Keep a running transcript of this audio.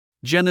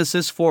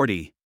Genesis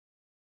 40.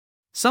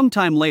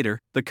 Sometime later,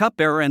 the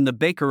cupbearer and the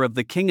baker of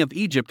the king of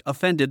Egypt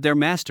offended their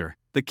master,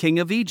 the king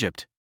of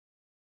Egypt.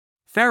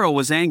 Pharaoh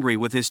was angry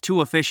with his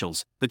two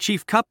officials, the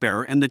chief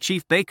cupbearer and the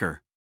chief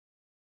baker,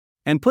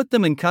 and put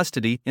them in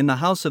custody in the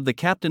house of the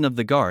captain of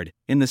the guard,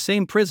 in the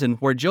same prison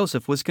where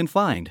Joseph was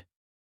confined.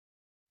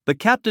 The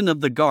captain of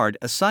the guard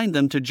assigned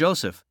them to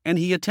Joseph, and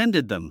he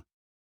attended them.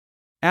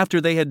 After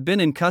they had been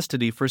in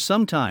custody for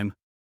some time,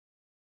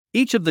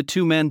 each of the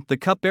two men, the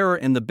cupbearer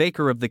and the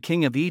baker of the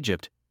king of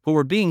Egypt, who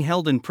were being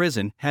held in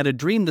prison, had a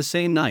dream the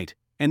same night,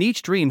 and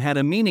each dream had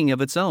a meaning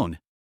of its own.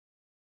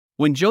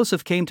 When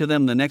Joseph came to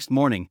them the next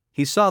morning,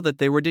 he saw that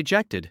they were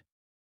dejected.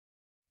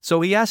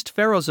 So he asked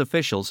Pharaoh's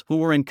officials who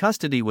were in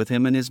custody with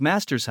him in his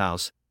master's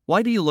house,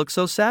 "Why do you look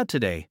so sad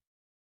today?"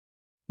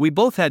 "We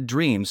both had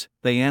dreams,"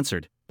 they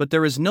answered, "but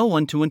there is no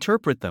one to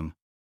interpret them."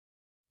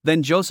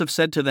 Then Joseph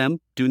said to them,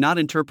 "Do not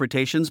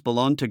interpretations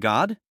belong to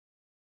God?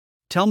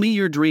 Tell me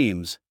your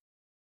dreams."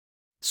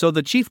 So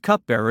the chief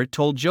cupbearer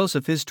told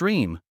Joseph his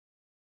dream.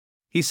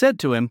 He said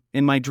to him,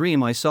 "In my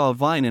dream I saw a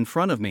vine in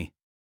front of me,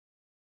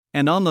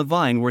 and on the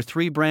vine were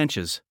 3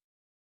 branches.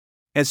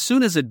 As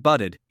soon as it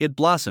budded, it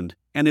blossomed,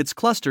 and its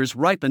clusters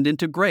ripened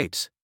into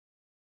grapes.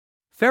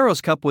 Pharaoh's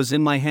cup was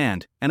in my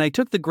hand, and I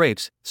took the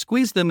grapes,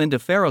 squeezed them into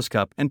Pharaoh's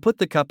cup, and put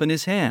the cup in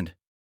his hand."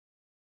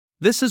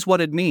 "This is what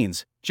it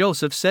means,"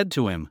 Joseph said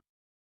to him.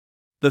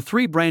 "The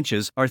 3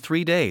 branches are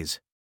 3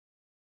 days.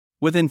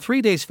 Within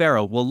 3 days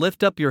Pharaoh will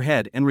lift up your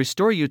head and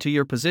restore you to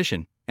your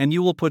position, and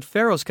you will put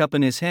Pharaoh's cup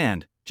in his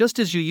hand, just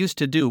as you used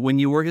to do when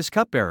you were his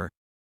cupbearer.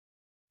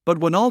 But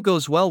when all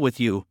goes well with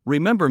you,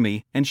 remember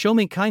me, and show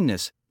me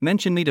kindness,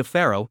 mention me to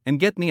Pharaoh, and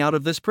get me out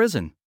of this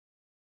prison.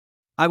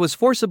 I was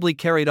forcibly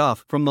carried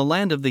off from the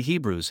land of the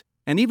Hebrews,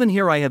 and even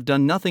here I have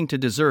done nothing to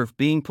deserve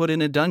being put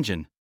in a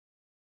dungeon."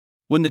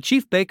 When the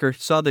chief baker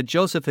saw that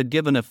Joseph had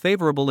given a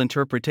favorable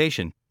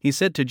interpretation, he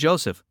said to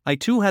Joseph, "I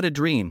too had a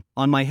dream.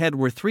 On my head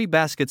were 3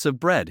 baskets of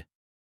bread.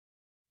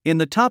 In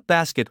the top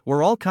basket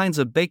were all kinds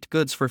of baked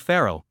goods for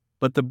Pharaoh,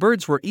 but the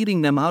birds were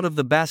eating them out of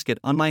the basket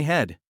on my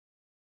head."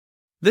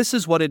 "This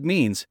is what it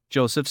means,"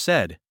 Joseph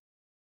said.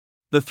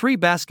 "The 3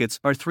 baskets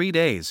are 3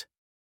 days.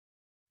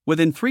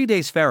 Within 3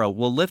 days Pharaoh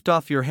will lift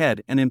off your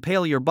head and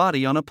impale your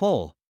body on a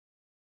pole,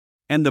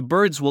 and the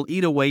birds will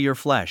eat away your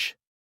flesh."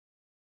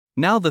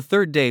 Now the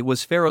 3rd day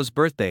was Pharaoh's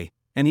birthday,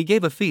 and he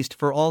gave a feast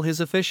for all his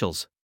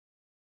officials.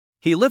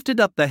 He lifted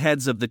up the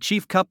heads of the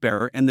chief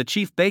cupbearer and the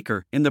chief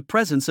baker in the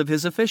presence of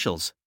his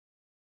officials.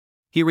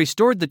 He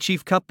restored the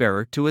chief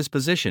cupbearer to his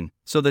position,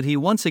 so that he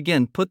once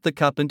again put the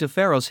cup into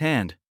Pharaoh's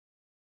hand.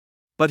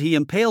 But he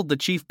impaled the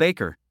chief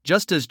baker,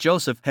 just as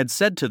Joseph had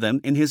said to them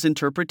in his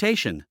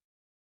interpretation.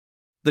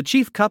 The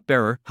chief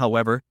cupbearer,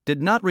 however,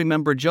 did not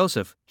remember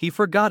Joseph, he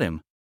forgot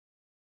him.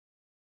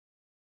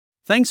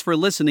 Thanks for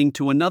listening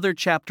to another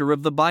chapter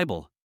of the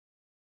Bible.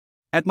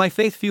 At My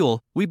Faith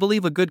Fuel, we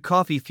believe a good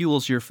coffee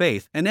fuels your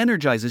faith and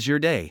energizes your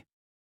day.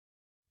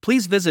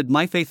 Please visit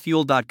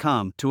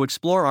myfaithfuel.com to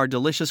explore our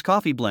delicious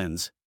coffee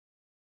blends.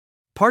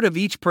 Part of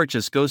each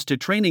purchase goes to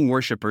training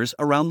worshipers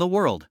around the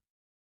world.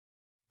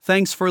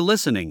 Thanks for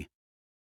listening.